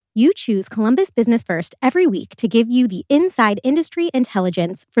You choose Columbus Business First every week to give you the inside industry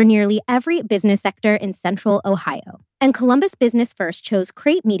intelligence for nearly every business sector in Central Ohio. And Columbus Business First chose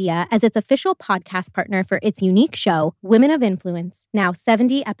Crate Media as its official podcast partner for its unique show, Women of Influence, now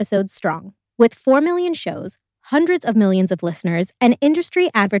 70 episodes strong. With 4 million shows, hundreds of millions of listeners, and industry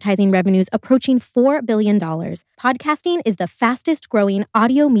advertising revenues approaching $4 billion, podcasting is the fastest growing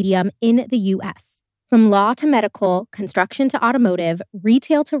audio medium in the U.S. From law to medical, construction to automotive,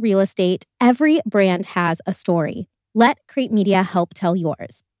 retail to real estate, every brand has a story. Let Crate Media help tell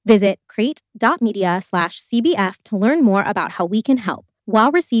yours. Visit crate.media/CBF to learn more about how we can help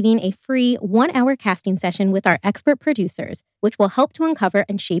while receiving a free 1-hour casting session with our expert producers, which will help to uncover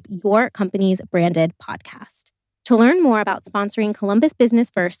and shape your company's branded podcast. To learn more about sponsoring Columbus Business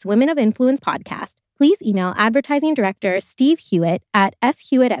First's Women of Influence podcast, please email Advertising Director Steve Hewitt at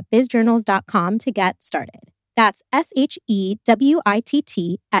shewitt@bizjournals.com to get started. That's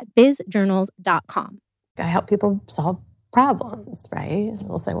SHEWITT at bizjournals.com. I help people solve problems, right?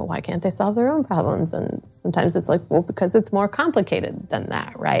 They'll say, well, why can't they solve their own problems? And sometimes it's like, well, because it's more complicated than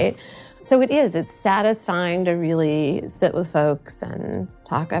that, right? So it's satisfying to really sit with folks and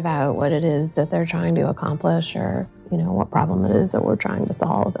talk about what it is that they're trying to accomplish, or, what problem it is that we're trying to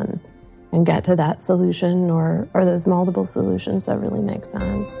solve, and get to that solution or those multiple solutions that really make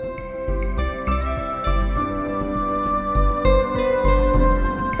sense.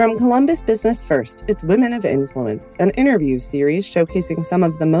 From Columbus Business First, it's Women of Influence, an interview series showcasing some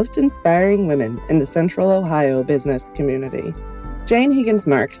of the most inspiring women in the Central Ohio business community. Jane Higgins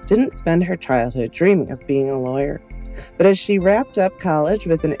Marks didn't spend her childhood dreaming of being a lawyer, but as she wrapped up college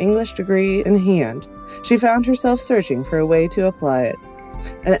with an English degree in hand, she found herself searching for a way to apply it.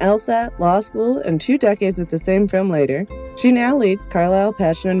 An LSAT, law school, and 2 decades with the same firm later, she now leads Carlisle,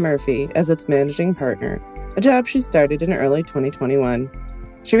 Patchen & Murphy as its managing partner, a job she started in early 2021.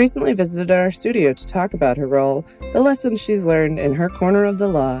 She recently visited our studio to talk about her role, the lessons she's learned in her corner of the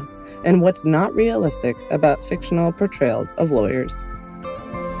law, and what's not realistic about fictional portrayals of lawyers.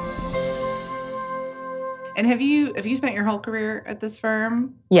 And have you spent your whole career at this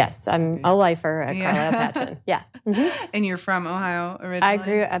firm? Yes, I'm a lifer at Carlisle Patchen. Yeah. Mm-hmm. And you're from Ohio originally? I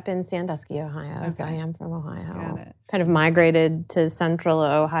grew up in Sandusky, Ohio, so I am from Ohio. Got it. Kind of migrated to Central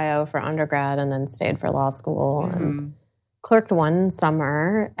Ohio for undergrad and then stayed for law school and clerked one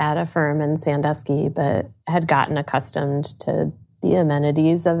summer at a firm in Sandusky, but had gotten accustomed to the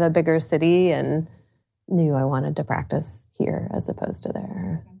amenities of a bigger city and knew I wanted to practice here as opposed to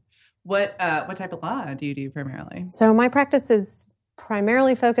there. What type of law do you do primarily? So my practice is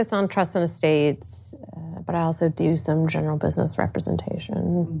primarily focused on trusts and estates, but I also do some general business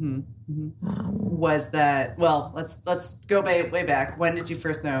representation. Was that, let's go way back. When did you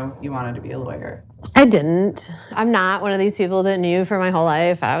first know you wanted to be a lawyer? I didn't. I'm not one of these people that knew for my whole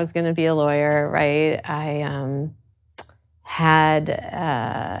life I was going to be a lawyer, right? I had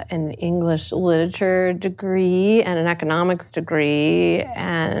an English literature degree and an economics degree,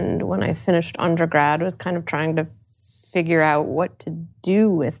 and when I finished undergrad, was kind of trying to figure out what to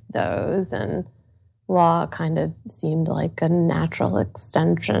do with those, and law kind of seemed like a natural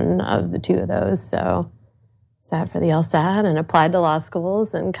extension of the two of those. So sat for the LSAT and applied to law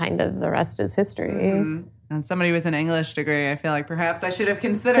schools, and kind of the rest is history. Mm-hmm. And somebody with an English degree, I feel like perhaps I should have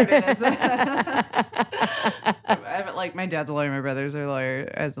considered it as my dad's a lawyer, my brother's a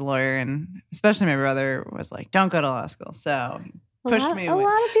lawyer, and especially my brother was like, don't go to law school. So pushed me away. A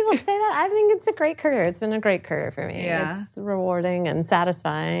lot of people say that. I think it's a great career. It's been a great career for me. Yeah. It's rewarding and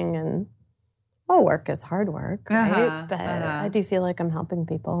satisfying, and all work is hard work, right? But I do feel like I'm helping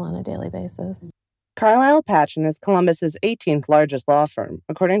people on a daily basis. Carlisle Patchen is Columbus's 18th largest law firm,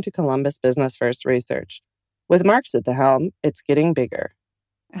 according to Columbus Business First research. With Marks at the helm, it's getting bigger.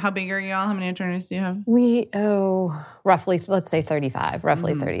 How big are y'all? How many attorneys do you have? We roughly, let's say 35,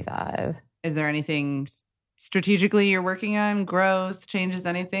 35. Is there anything strategically you're working on, growth, changes,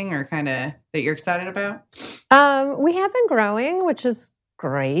 anything, or kind of that you're excited about? We have been growing, which is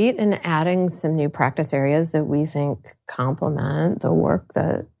great, and adding some new practice areas that we think complement the work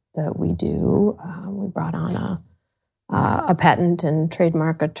that we do. We brought on a patent and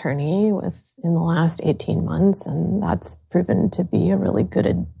trademark attorney in the last 18 months, and that's proven to be a really good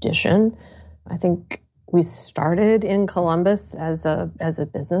addition. I think we started in Columbus as a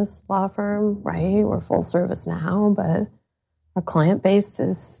business law firm, right? We're full service now, but our client base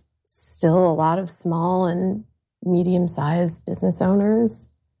is still a lot of small and medium-sized business owners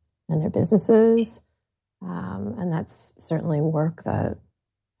and their businesses. And that's certainly work that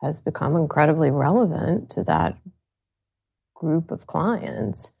has become incredibly relevant to that group of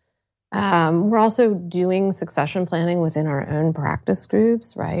clients. We're also doing succession planning within our own practice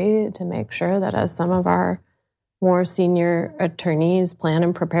groups, right? To make sure that as some of our more senior attorneys plan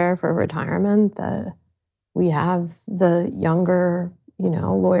and prepare for retirement, that we have the younger,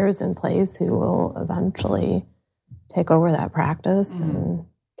 lawyers in place who will eventually take over that practice and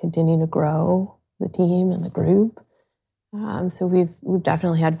continue to grow the team and the group. So we've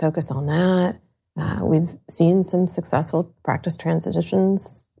definitely had focus on that. We've seen some successful practice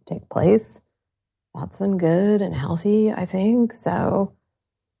transitions take place. That's been good and healthy, I think. So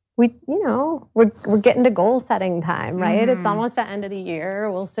we're getting to goal setting time, right? It's almost the end of the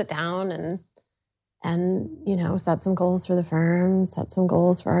year. We'll sit down and set some goals for the firm, set some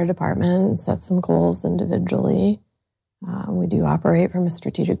goals for our department, set some goals individually. We do operate from a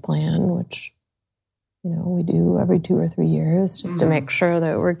strategic plan, which, we do every 2 or 3 years just to make sure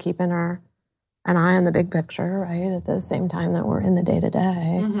that we're keeping an eye on the big picture, right? At the same time that we're in the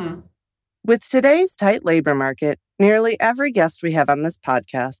day-to-day. With today's tight labor market, nearly every guest we have on this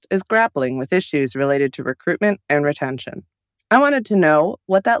podcast is grappling with issues related to recruitment and retention. I wanted to know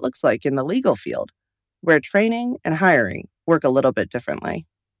what that looks like in the legal field, where training and hiring work a little bit differently.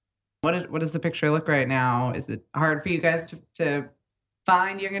 What does the picture look right now? Is it hard for you guys to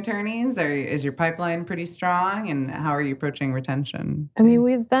find young attorneys, or is your pipeline pretty strong? And how are you approaching retention? I mean,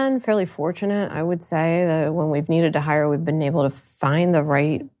 we've been fairly fortunate, I would say, that when we've needed to hire, we've been able to find the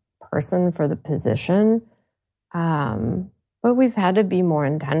right person for the position. But we've had to be more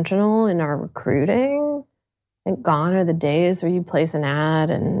intentional in our recruiting. I think gone are the days where you place an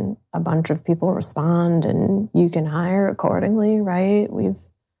ad and a bunch of people respond and you can hire accordingly, right? We've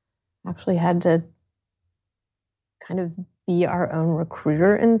actually had to kind of be our own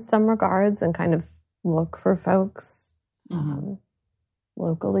recruiter in some regards and kind of look for folks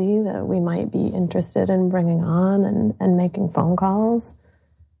locally that we might be interested in bringing on and making phone calls.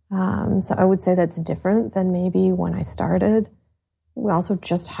 So I would say that's different than maybe when I started. We also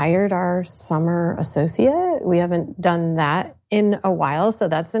just hired our summer associate. We haven't done that in a while, so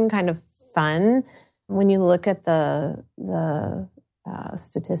that's been kind of fun. When you look at the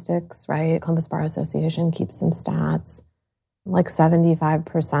statistics, right? Columbus Bar Association keeps some stats. Like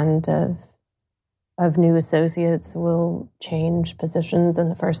 75% of new associates will change positions in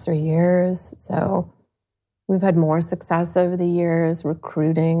the first 3 years. So we've had more success over the years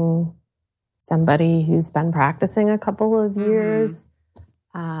recruiting somebody who's been practicing a couple of years,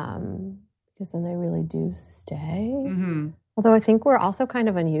 because then they really do stay. Although I think we're also kind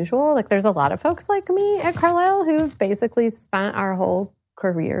of unusual. Like there's a lot of folks like me at Carlisle who've basically spent our whole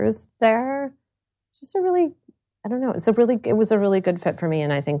careers there. It's just it was a really good fit for me.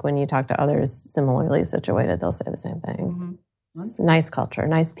 And I think when you talk to others similarly situated, they'll say the same thing. Just nice culture,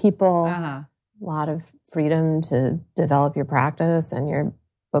 nice people, a lot of freedom to develop your practice and your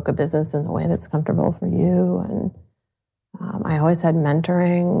book of business in the way that's comfortable for you. And I always had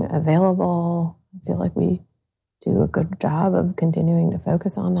mentoring available. I feel like we do a good job of continuing to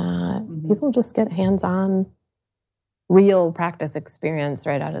focus on that. People just get hands-on, real practice experience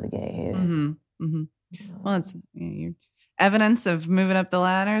right out of the gate. Well, it's evidence of moving up the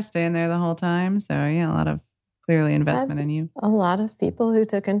ladder, staying there the whole time. So, a lot of clearly investment in you. A lot of people who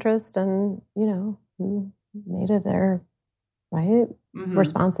took interest and, who made it their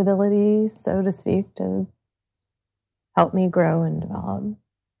responsibility, so to speak, to help me grow and develop.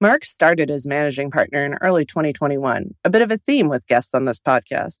 Mark started as managing partner in early 2021, a bit of a theme with guests on this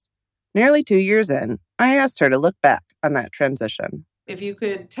podcast. Nearly 2 years in, I asked her to look back on that transition. If you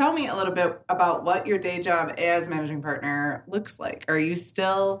could tell me a little bit about what your day job as managing partner looks like. Are you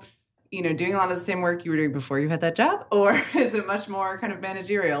still, doing a lot of the same work you were doing before you had that job? Or is it much more kind of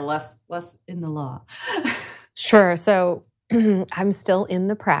managerial, less in the law? Sure. So I'm still in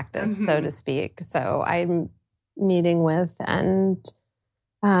the practice, so to speak. So I'm meeting with and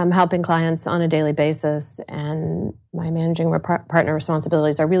helping clients on a daily basis. And my managing partner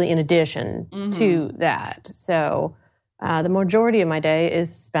responsibilities are really in addition to that. So the majority of my day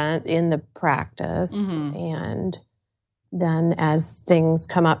is spent in the practice. And then as things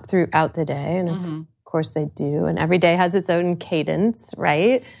come up throughout the day, and of course they do, and every day has its own cadence,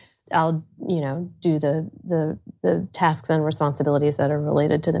 right? I'll, do the tasks and responsibilities that are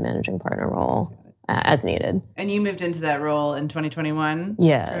related to the managing partner role as needed. And you moved into that role in 2021?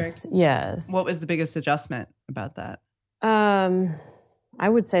 Yes, correct? Yes. What was the biggest adjustment about that? I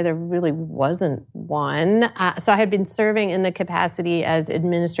would say there really wasn't one. So I had been serving in the capacity as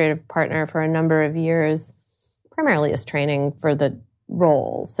administrative partner for a number of years, primarily as training for the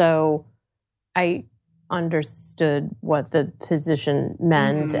role. So I understood what the position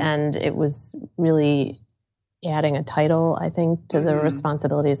meant, and it was really adding a title, I think, to the Mhm.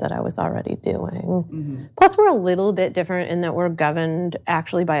 responsibilities that I was already doing. Mhm. Plus, we're a little bit different in that we're governed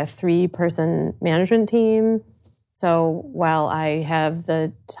actually by a 3-person management team. So while I have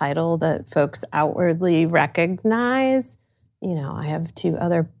the title that folks outwardly recognize, I have 2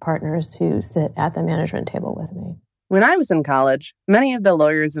 other partners who sit at the management table with me. When I was in college, many of the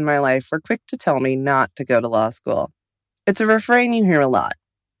lawyers in my life were quick to tell me not to go to law school. It's a refrain you hear a lot.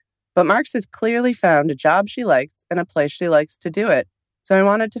 But Marks has clearly found a job she likes and a place she likes to do it. So I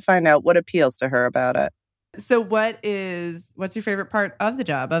wanted to find out what appeals to her about it. So what's your favorite part of the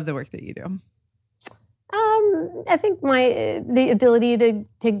job, of the work that you do? I think the ability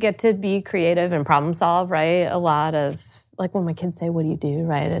to get to be creative and problem solve, right? A lot of, like when my kids say, what do you do,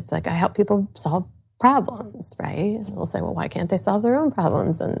 right? It's like, I help people solve problems, right? And they'll say, well, why can't they solve their own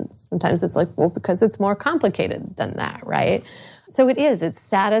problems? And sometimes it's like, well, because it's more complicated than that, right? So it's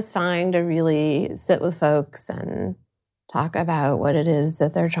satisfying to really sit with folks and talk about what it is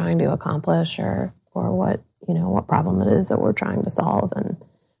that they're trying to accomplish or what problem it is that we're trying to solve and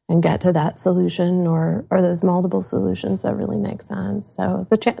get to that solution or those multiple solutions that really make sense. So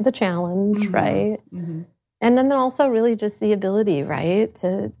the challenge, Mm-hmm. right? Mm-hmm. And then also really just the ability, right,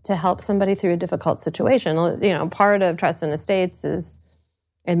 to help somebody through a difficult situation. Part of trust and estates is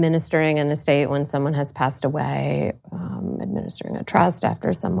administering an estate when someone has passed away, administering a trust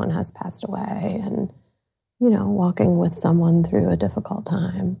after someone has passed away, and, walking with someone through a difficult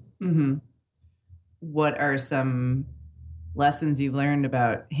time. Mm-hmm. What are some lessons you've learned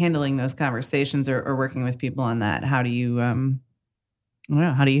about handling those conversations or working with people on that? How do you,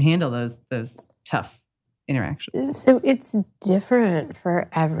 how do you handle those tough interactions? So it's different for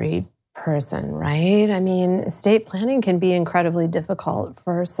every person, right? I mean, estate planning can be incredibly difficult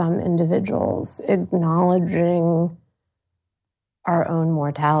for some individuals. Acknowledging our own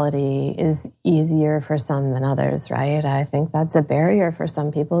mortality is easier for some than others, right? I think that's a barrier for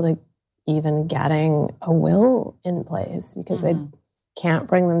some people to even getting a will in place because they can't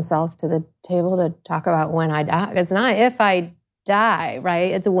bring themselves to the table to talk about when I die. It's not if I die,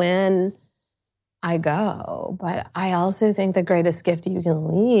 right? It's when I go. But I also think the greatest gift you can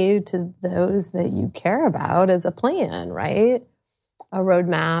leave to those that you care about is a plan, right? A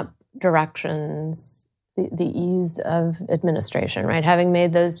roadmap, directions, the ease of administration, right? Having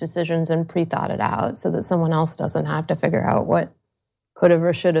made those decisions and pre-thought it out so that someone else doesn't have to figure out what could have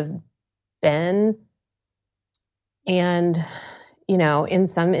or should have been. And, in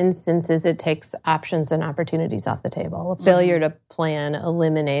some instances, it takes options and opportunities off the table. A failure to plan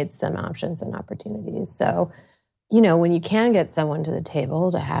eliminates some options and opportunities. So, when you can get someone to the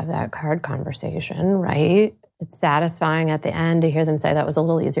table to have that hard conversation, right? It's satisfying at the end to hear them say that was a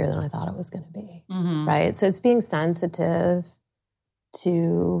little easier than I thought it was going to be, right? So it's being sensitive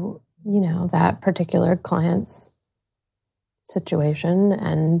to, that particular client's situation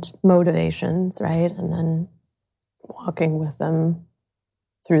and motivations, right? And then walking with them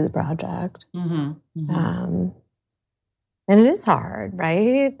through the project. And it is hard,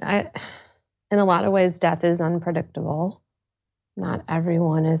 right? In a lot of ways, death is unpredictable. Not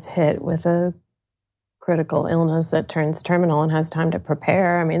everyone is hit with a critical illness that turns terminal and has time to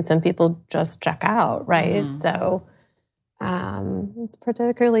prepare. I mean, some people just check out, right? So it's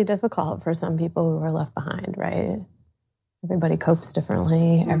particularly difficult for some people who are left behind, right? Everybody copes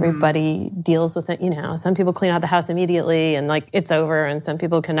differently. Everybody deals with it. Some people clean out the house immediately and it's over, and some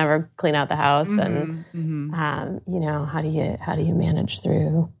people can never clean out the house. And how do you manage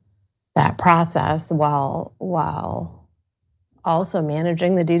through that process while also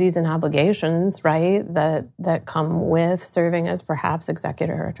managing the duties and obligations, right, that come with serving as perhaps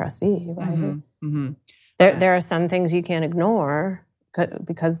executor or trustee, right? There are some things you can't ignore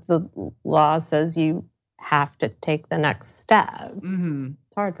because the law says you have to take the next step.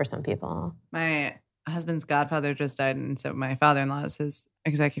 It's hard for some people. My husband's godfather just died, and so my father-in-law is his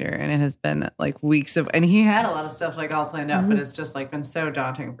executor, and it has been weeks of, and he had a lot of stuff all planned out, but it's just been so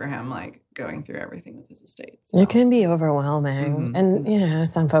daunting for him, going through everything with his estate. So. It can be overwhelming. And,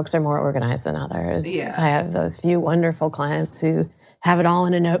 some folks are more organized than others. Yeah. I have those few wonderful clients who have it all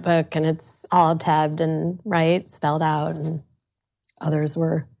in a notebook and it's all tabbed and spelled out, and others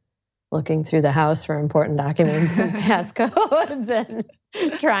were looking through the house for important documents and passcodes and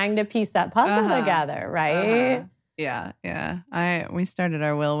trying to piece that puzzle together, right? Yeah. We started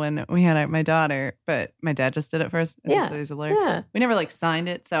our will when we had my daughter, but my dad just did it first. So he's a lawyer. Yeah. We never signed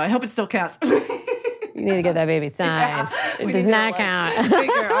it, so I hope it still counts. You need to get that baby signed. It does not count. All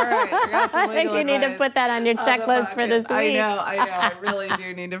right. I think you need to put that on your checklist for this week. I know. I really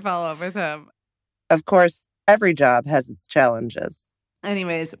do need to follow up with him. Of course, every job has its challenges.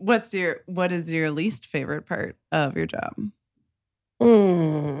 Anyways, what is your least favorite part of your job?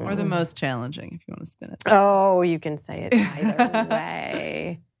 Or the most challenging, if you want to spin it. Oh, you can say it either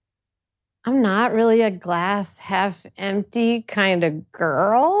way. I'm not really a glass half empty kind of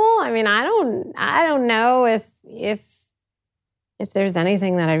girl. I mean, I don't know if there's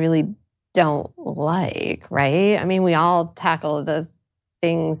anything that I really don't like, right? I mean, we all tackle the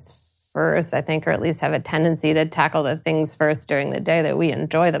things first, I think, or at least have a tendency to tackle the things first during the day that we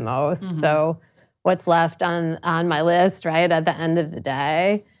enjoy the most. Mm-hmm. So what's left on my list, right, at the end of the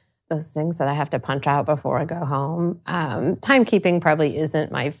day, those things that I have to punch out before I go home. Timekeeping probably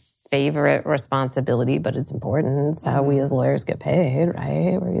isn't my favorite responsibility, but it's important. It's how we as lawyers get paid,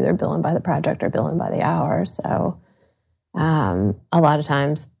 right? We're either billing by the project or billing by the hour. So a lot of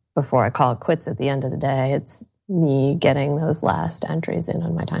times before I call it quits at the end of the day, it's me getting those last entries in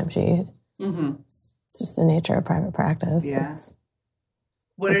on my timesheet. Mm-hmm. It's just the nature of private practice. Yeah.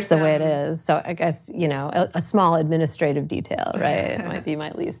 It's the way it is. So I guess, a small administrative detail, right? It might be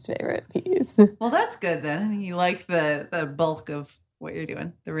my least favorite piece. Well, that's good then. I think you like the bulk of what you're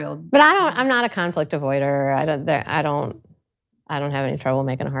doing, the real. But I'm not a conflict avoider. I don't have any trouble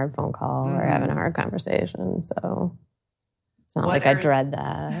making a hard phone call or having a hard conversation. So it's not like I dread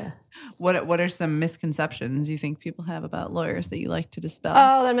that. What are some misconceptions you think people have about lawyers that you like to dispel?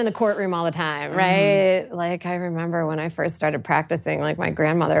 Oh, I'm in the courtroom all the time, right? Mm-hmm. Like I remember when I first started practicing, like my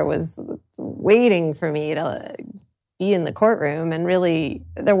grandmother was waiting for me to be in the courtroom, and really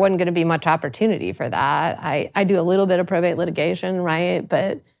there wasn't going to be much opportunity for that. I do a little bit of probate litigation, right?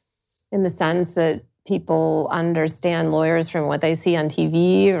 But in the sense that people understand lawyers from what they see on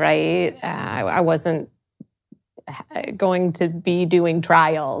TV, right? I wasn't going to be doing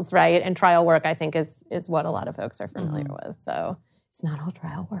trials, right? And trial work, I think, is what a lot of folks are familiar with. So it's not all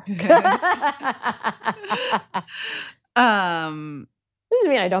trial work. It doesn't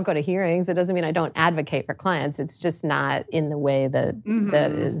mean I don't go to hearings. It doesn't mean I don't advocate for clients. It's just not in the way that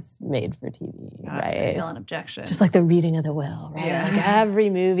is made for TV, right? An objection. Just like the reading of the will, right? Yeah. Like every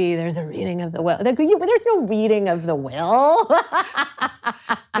movie, there's a reading of the will. There's no reading of the will.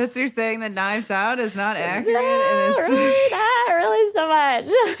 That's you're saying that Knives Out is not accurate? No, really not really so much.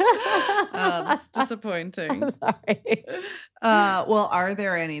 Oh, that's disappointing. I'm sorry. Well, are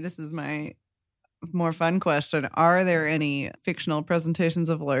there any, this is my more fun question, are there any fictional presentations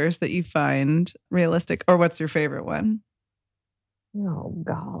of lawyers that you find realistic, or what's your favorite one? Oh,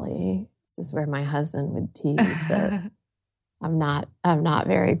 golly. This is where my husband would tease that I'm not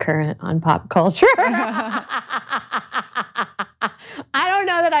very current on pop culture. I don't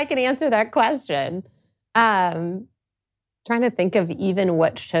know that I can answer that question. Trying to think of even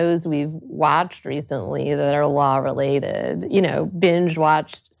what shows we've watched recently that are law related. Binge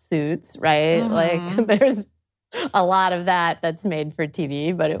watched Suits, right? Like there's a lot of that's made for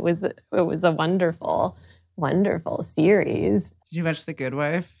TV, but it was a wonderful, wonderful series. Did you watch The Good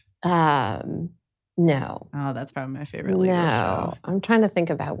Wife? No. Oh, that's probably my favorite legal show. I'm trying to think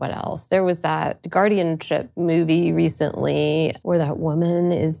about what else. There was that guardianship movie recently where that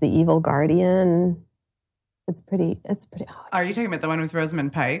woman is the evil guardian. It's pretty. Oh, are you talking about the one with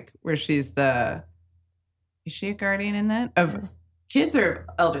Rosamund Pike, where is she a guardian in that? Of kids or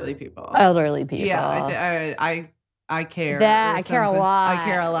elderly people? Elderly people. Yeah, I care. Yeah, I care a lot. I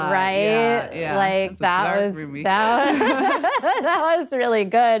care a lot. Right? Yeah. Like that was really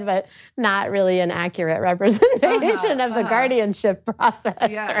good, but not really an accurate representation of the guardianship process.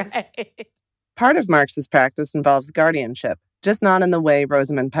 Yes. Right? Part of Marks's practice involves guardianship, just not in the way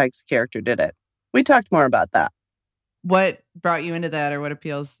Rosamund Pike's character did it. We talked more about that. What brought you into that, or what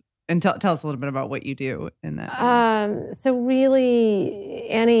appeals? And tell us a little bit about what you do in that. So really,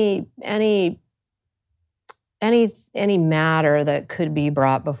 any matter that could be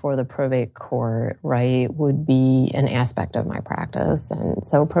brought before the probate court, right, would be an aspect of my practice. And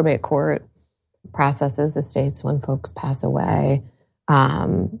so probate court processes estates when folks pass away.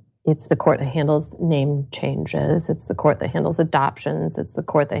 It's the court that handles name changes. It's the court that handles adoptions. It's the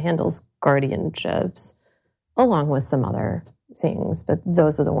court that handles guardianships, along with some other things. But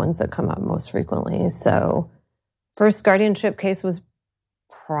those are the ones that come up most frequently. So first guardianship case was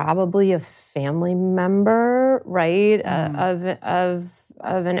probably a family member, right, of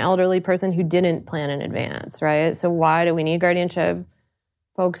an elderly person who didn't plan in advance, right? So why do we need guardianship?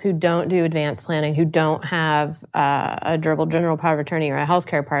 Folks who don't do advanced planning, who don't have a durable general power of attorney or a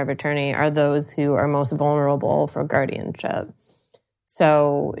healthcare power of attorney, are those who are most vulnerable for guardianship.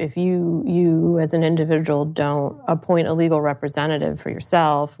 So if you as an individual don't appoint a legal representative for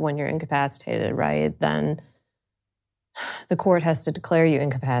yourself when you're incapacitated, right, then the court has to declare you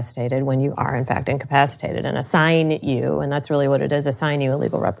incapacitated when you are, in fact, incapacitated and assign you, and that's really what it is, assign you a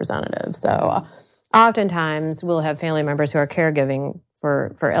legal representative. So oftentimes we'll have family members who are caregiving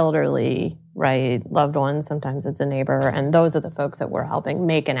for elderly, right, loved ones. Sometimes it's a neighbor, and those are the folks that we're helping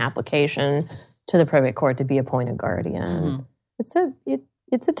make an application to the probate court to be appointed guardian.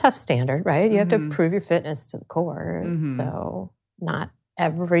 It's a tough standard, right? You have to prove your fitness to the court. So not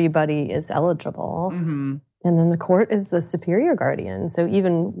everybody is eligible. And then the court is the superior guardian. So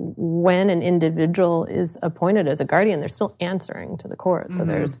even when an individual is appointed as a guardian, they're still answering to the court. So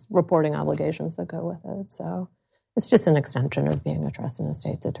there's reporting obligations that go with it. So it's just an extension of being a trust and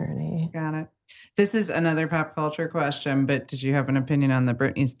estates attorney. Got it. This is another pop culture question, but did you have an opinion on the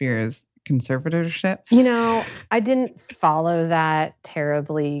Britney Spears conservatorship? You know, I didn't follow that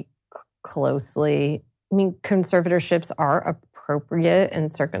terribly closely. I mean, conservatorships are appropriate in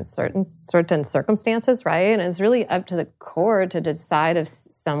certain circumstances, right? And it's really up to the court to decide if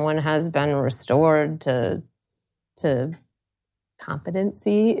someone has been restored to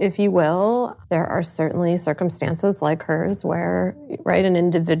competency, if you will. There are certainly circumstances like hers where, right, an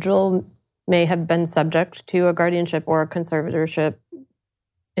individual may have been subject to a guardianship or a conservatorship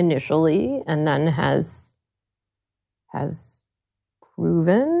initially and then has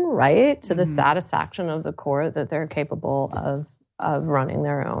proven, right, to the satisfaction of the court that they're capable of running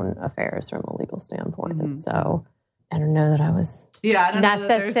their own affairs from a legal standpoint. So I don't know that I was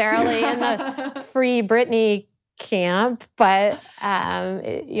necessarily in the free Britney camp, but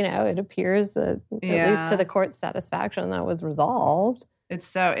it appears that at least to the court's satisfaction that was resolved.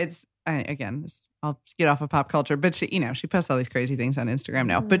 I'll get off of pop culture, but she posts all these crazy things on Instagram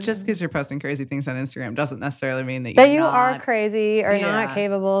now. But just because you're posting crazy things on Instagram doesn't necessarily mean that you are crazy or not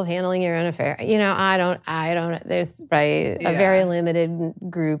capable of handling your own affair. I don't. There's a very limited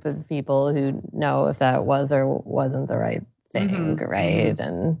group of people who know if that was or wasn't the right thing, right?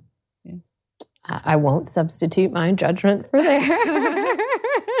 And I won't substitute my judgment for theirs.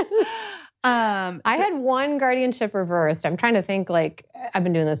 I had one guardianship reversed. I'm trying to think, I've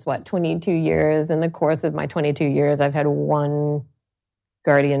been doing this, 22 years. In the course of my 22 years, I've had one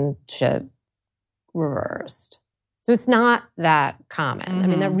guardianship reversed. So it's not that common. I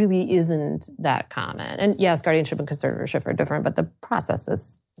mean, that really isn't that common. And yes, guardianship and conservatorship are different, but the process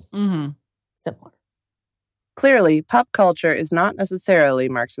is similar. Clearly, pop culture is not necessarily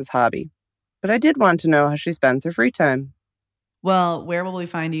Marks' hobby. But I did want to know how she spends her free time. Well, where will we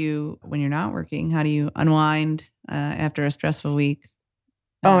find you when you're not working? How do you unwind after a stressful week?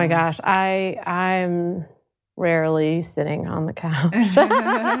 Oh my gosh, I'm rarely sitting on the couch.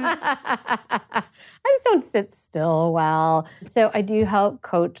 I just don't sit still well. So I do help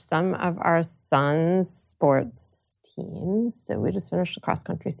coach some of our son's sports teams. So we just finished the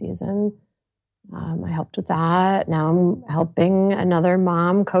cross-country season. I helped with that. Now I'm helping another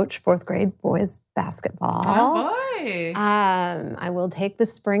mom coach fourth grade boys basketball. Oh, boy. I will take the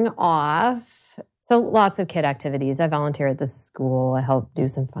spring off. So lots of kid activities. I volunteer at the school. I help do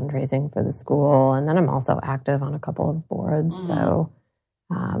some fundraising for the school. And then I'm also active on a couple of boards. So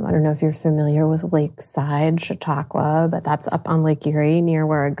I don't know if you're familiar with Lakeside, Chautauqua, but that's up on Lake Erie near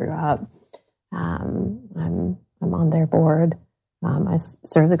where I grew up. I'm on their board. I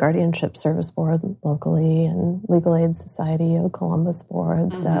serve the Guardianship Service Board locally and Legal Aid Society of Columbus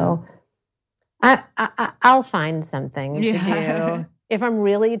Board. So I'll find something to do. If I'm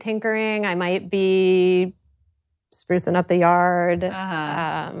really tinkering, I might be sprucing up the yard.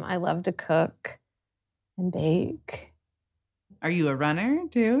 I love to cook and bake. Are you a runner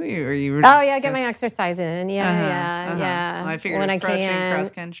too? I get my exercise in. Yeah. Well, I figured when I can. Cross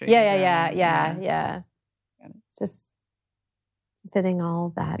country. Yeah. It's just fitting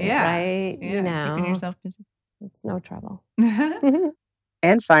all that in, right? Keeping yourself busy. It's no trouble.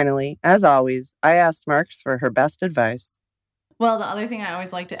 And finally, as always, I asked Marks for her best advice. Well, the other thing I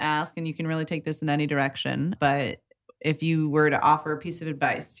always like to ask, and you can really take this in any direction, but if you were to offer a piece of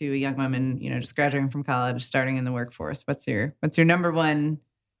advice to a young woman, just graduating from college, starting in the workforce, what's your number one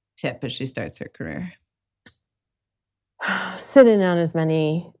tip as she starts her career? Sit in on as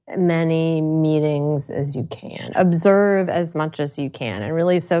many meetings as you can. Observe as much as you can and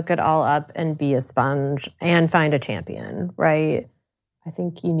really soak it all up and be a sponge and find a champion, right? I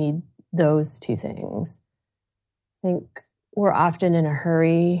think you need those two things. I think we're often in a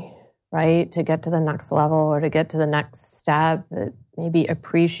hurry, right, to get to the next level or to get to the next step. Maybe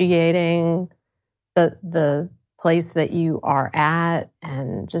appreciating the place that you are at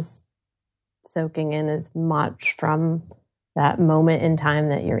and just soaking in as much from that moment in time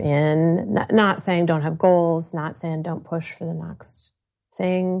that you're in. Not saying don't have goals, not saying don't push for the next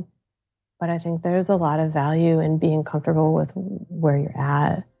thing, But I think there's a lot of value in being comfortable with where you're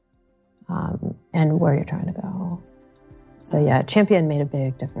at and where you're trying to go. So yeah, Champion made a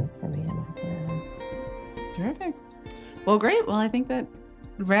big difference for me in my career. Terrific. Well, great. Well, I think that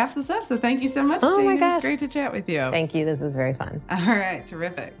wraps us up. So thank you so much, Jane. My gosh. It was great to chat with you. Thank you. This is very fun. All right.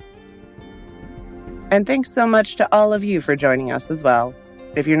 Terrific. And thanks so much to all of you for joining us as well.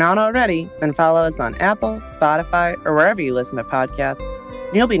 If you're not already, then follow us on Apple, Spotify, or wherever you listen to podcasts,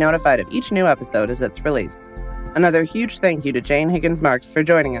 and you'll be notified of each new episode as it's released. Another huge thank you to Jane Higgins Marks for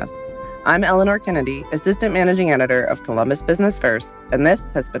joining us. I'm Eleanor Kennedy, Assistant Managing Editor of Columbus Business First, and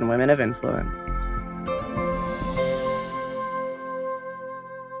this has been Women of Influence.